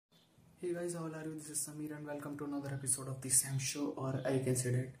Hey guys, how are you? This is Samir and welcome to another episode of the Sam Show, or I can say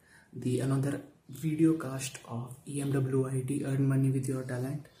that the another video cast of EMWIT Earn Money with Your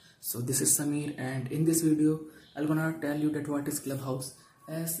Talent. So this is Samir, and in this video I'm gonna tell you that what is Clubhouse.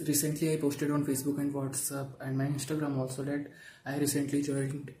 As recently I posted on Facebook and WhatsApp and my Instagram also that I recently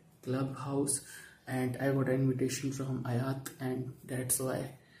joined Clubhouse and I got an invitation from Ayat, and that's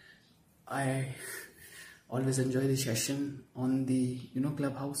why I always enjoy the session on the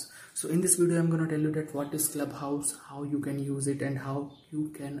Clubhouse. So in this video I'm gonna tell you that what is Clubhouse, how you can use it, and how you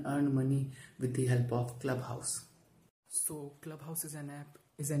can earn money with the help of Clubhouse. So Clubhouse is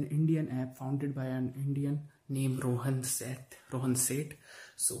an Indian app founded by an Indian named Rohan Seth.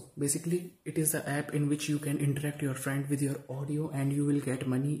 So basically it is the app in which you can interact your friend with your audio and you will get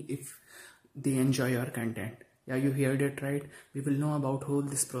money if they enjoy your content. Yeah, you heard it right. We will know about whole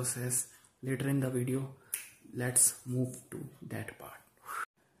this process later in the video. Let's move to that part.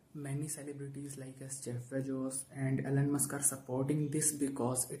 Many celebrities like Jeff Bezos and Elon Musk are supporting this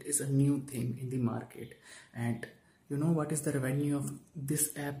because it is a new thing in the market. And you know what is the revenue of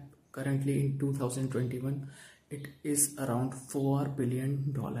this app currently in 2021? It is around $4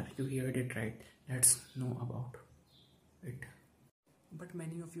 billion. You heard it right. Let's know about it. But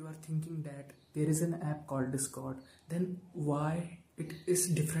many of you are thinking that there is an app called Discord. Then why it is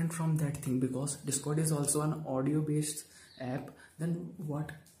different from that thing? Because Discord is also an audio based app. Then why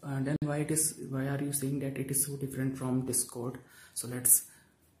are you saying that it is so different from Discord? So let's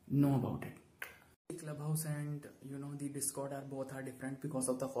know about it. The Clubhouse and the Discord are different because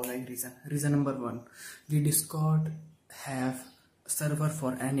of the following reason. Reason number one, the Discord have server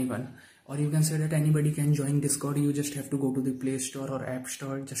for anyone, or you can say that anybody can join Discord. You just have to go to the Play Store or App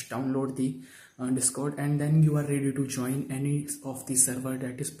Store, just download the Discord, and then you are ready to join any of the server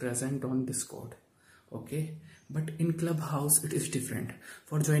that is present on Discord. Okay, but in Clubhouse it is different.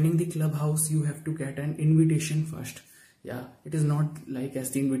 For joining the Clubhouse you have to get an invitation first. Yeah, it is not like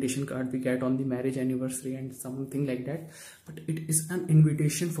as the invitation card we get on the marriage anniversary and something like that, but it is an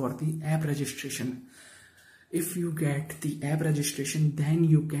invitation for the app registration. If you get the app registration, then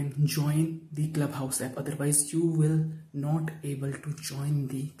you can join the Clubhouse app. Otherwise, you will not able to join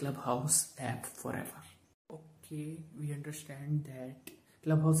the Clubhouse app forever. Okay, we understand that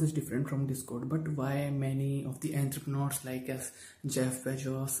Clubhouse is different from Discord, but why many of the entrepreneurs like Jeff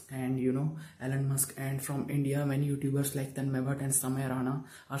Bezos and Elon Musk, and from India many YouTubers like Tanmay Bhatt and Samay Rana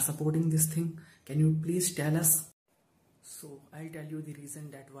are supporting this thing? Can you please tell us? So I'll tell you the reason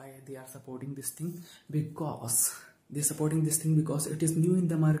that why they are supporting this thing. Because they're supporting this thing because it is new in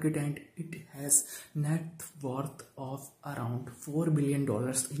the market and it has net worth of around $4 billion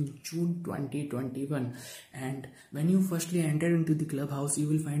in June 2021. And when you firstly enter into the Clubhouse, you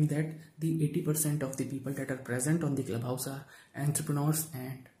will find that the 80% of the people that are present on the Clubhouse are entrepreneurs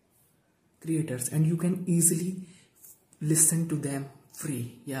and creators, and you can easily listen to them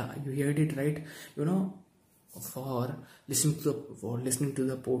free. Yeah, you heard it right. For listening to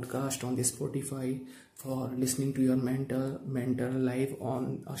the podcast on the Spotify, for listening to your mentor live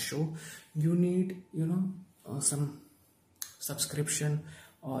on a show, you need some subscription,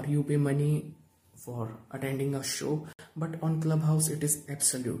 or you pay money for attending a show. But on Clubhouse it is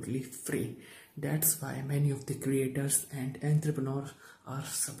absolutely free. That's why many of the creators and entrepreneurs are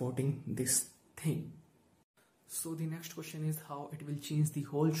supporting this thing. So the next question is how it will change the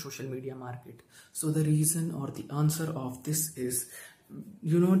whole social media market. So the reason or the answer of this is,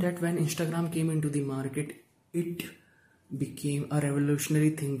 that when Instagram came into the market, it became a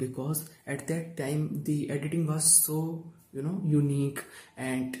revolutionary thing, because at that time the editing was so unique,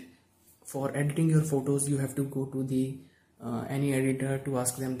 and for editing your photos you have to go to the any editor to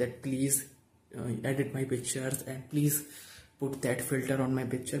ask them that please edit my pictures and please put that filter on my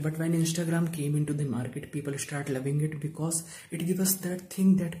picture. But when Instagram came into the market, people start loving it because it gives us that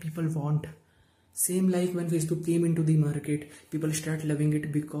thing that people want. Same like when Facebook came into the market, people start loving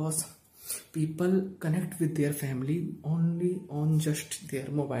it because people connect with their family only on just their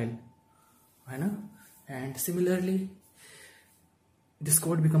mobile. And similarly,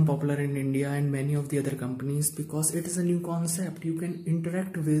 Discord become popular in India and many of the other companies because it is a new concept. You can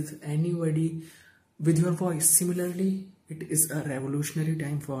interact with anybody with your voice. Similarly, it is a revolutionary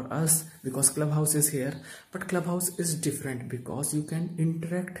time for us because Clubhouse is here. But Clubhouse is different because you can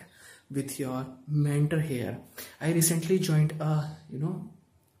interact with your mentor here. I recently joined a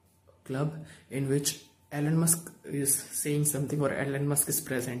club in which Elon Musk is saying something, or Elon Musk is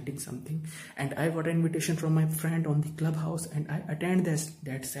presenting something, and I got an invitation from my friend on the Clubhouse, and I attend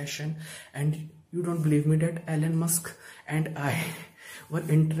that session. And you don't believe me that Elon Musk and I were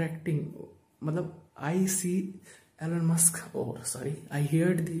interacting. I see Elon Musk, oh sorry, I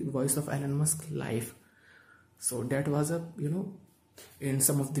heard the voice of Elon Musk live. So that was a, in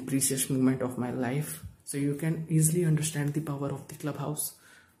some of the precious moment of my life. So you can easily understand the power of the Clubhouse.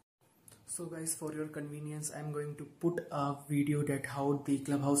 So guys, for your convenience, I'm going to put a video that how the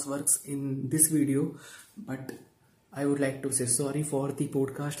Clubhouse works in this video. But I would like to say sorry for the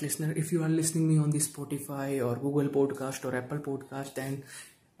podcast listener. If you are listening me on the Spotify or Google Podcast or Apple Podcast, then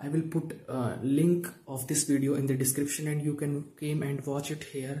I will put a link of this video in the description and you can come and watch it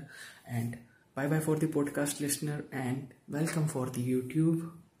here. And bye bye for the podcast listener and welcome for the YouTube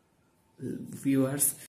viewers.